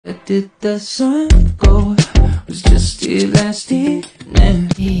did the sun go? Was just here last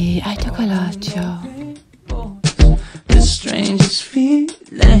evening. I took a lot, Joe. The strangest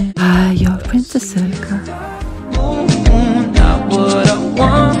feeling. Your Princess Silka. Not what I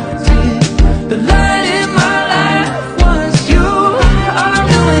wanted. The light in my life was you. All I'm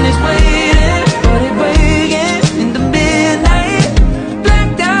doing is waiting, but it waking in the midnight.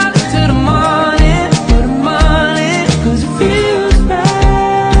 Blacked out to the morning, but I'm morning, 'cause it feels bad.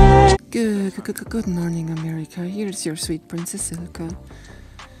 Good morning, America. Here's your sweet Princess Silka.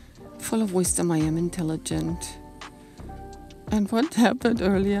 Full of wisdom, I am intelligent. And what happened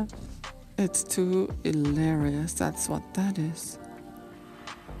earlier? It's too hilarious, that's what that is.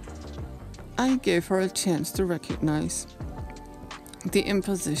 I gave her a chance to recognize the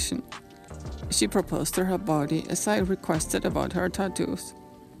imposition she proposed to her body as I requested about her tattoos.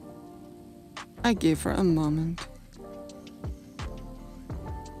 I gave her a moment.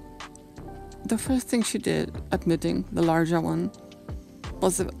 The first thing she did, admitting the larger one,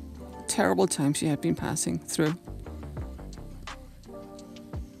 was the terrible time she had been passing through.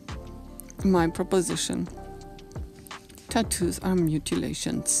 My proposition. Tattoos are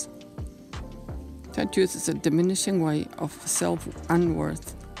mutilations. Tattoos is a diminishing way of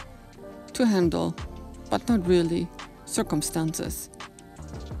self-unworth to handle, but not really, circumstances.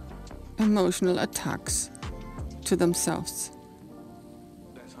 Emotional attacks to themselves.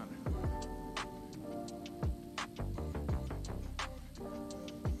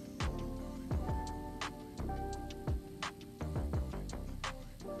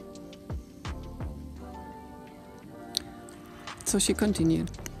 So she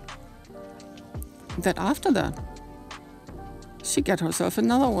continued that after that, she got herself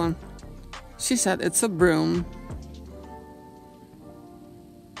another one. She said it's a broom.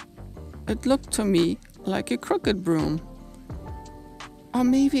 It looked to me like a crooked broom. Or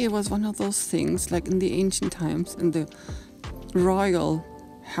maybe it was one of those things like in the ancient times, in the royal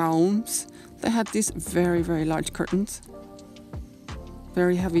homes, they had these very, very large curtains.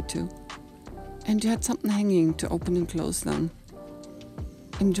 Very heavy too. And you had something hanging to open and close them.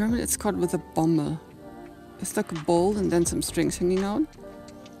 In German, it's called with a Bommel. It's like a bowl and then some strings hanging out.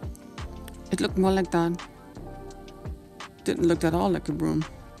 It looked more like that. Didn't look at all like a broom.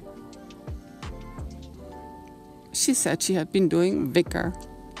 She said she had been doing vicar.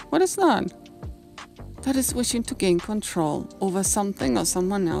 What is that? That is wishing to gain control over something or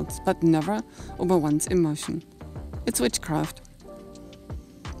someone else, but never over one's emotion. It's witchcraft.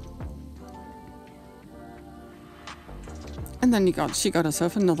 And then she got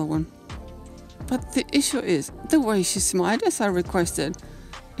herself another one. But the issue is, the way she smiled as I requested,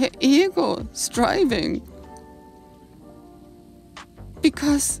 her ego striving.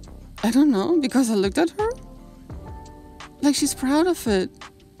 Because, I don't know, because I looked at her? Like she's proud of it.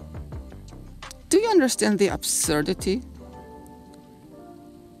 Do you understand the absurdity?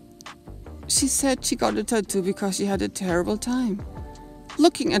 She said she got a tattoo because she had a terrible time.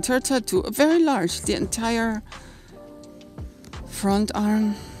 Looking at her tattoo, very large, the entire front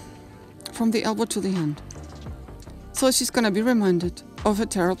arm from the elbow to the hand. So she's gonna be reminded of a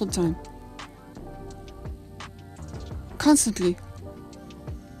terrible time. Constantly.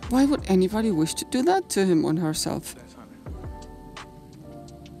 Why would anybody wish to do that to him or herself?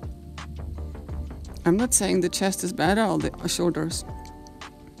 I'm not saying the chest is bad or the shoulders.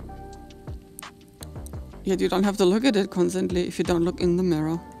 Yet you don't have to look at it constantly if you don't look in the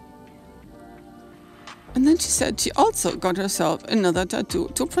mirror. And then she said she also got herself another tattoo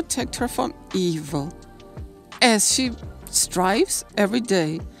to protect her from evil, as she strives every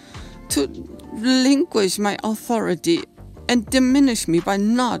day to relinquish my authority and diminish me by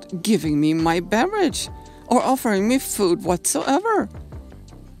not giving me my beverage or offering me food whatsoever.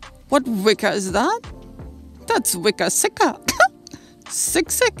 What Wicca is that? That's Wicca sicka.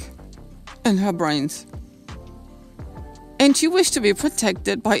 Sick in her brains. And she wished to be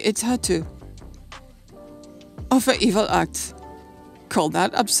protected by a tattoo of her evil acts. Call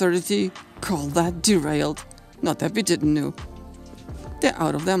that absurdity, call that derailed. Not that we didn't know. They're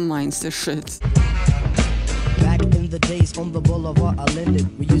out of their minds, they're shit. Back in the days on the boulevard I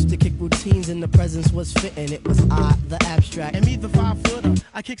landed, we used to kick routines and the presence was fitting. It was I, the abstract, and me, the 5-footer.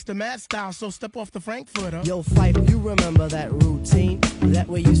 I kicks the mad style, so step off the Frankfurter. Yo, Fife, you remember that routine that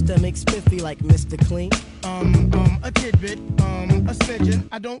we used to make spiffy like Mr. Clean? A tidbit, a smidgen.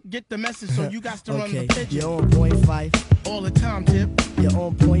 I don't get the message, so you got to run the pigeon. You're on point, Fife. All the time, Tip. You're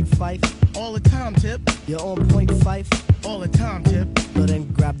on point, Fife. All the time, Tip. You're on point, Fife. All the time, Tip. So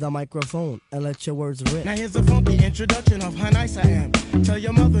then grab the microphone and let your words rip. Now here's a funky introduction of how nice I am. Tell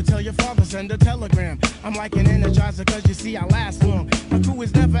your mother, tell your father, send a telegram. I'm like an energizer cause you see I last long. My crew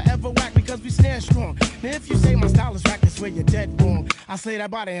is never ever whack because we stand strong. Now if you say my style is whack, that's where you're dead wrong. I slay that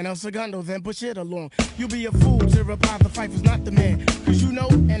body and El Segundo, then push it along. You'll be a fool to reply the fight was not the man. Cause you know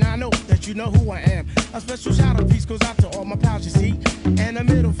and I know that you know who I am. A special shout out piece goes out to all my pals you see. And a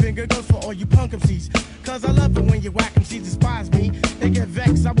middle finger goes for all you punk MCs. Cause I love it when you whack MCs despise me. They get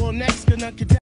vexed, I will next, cause none can tell.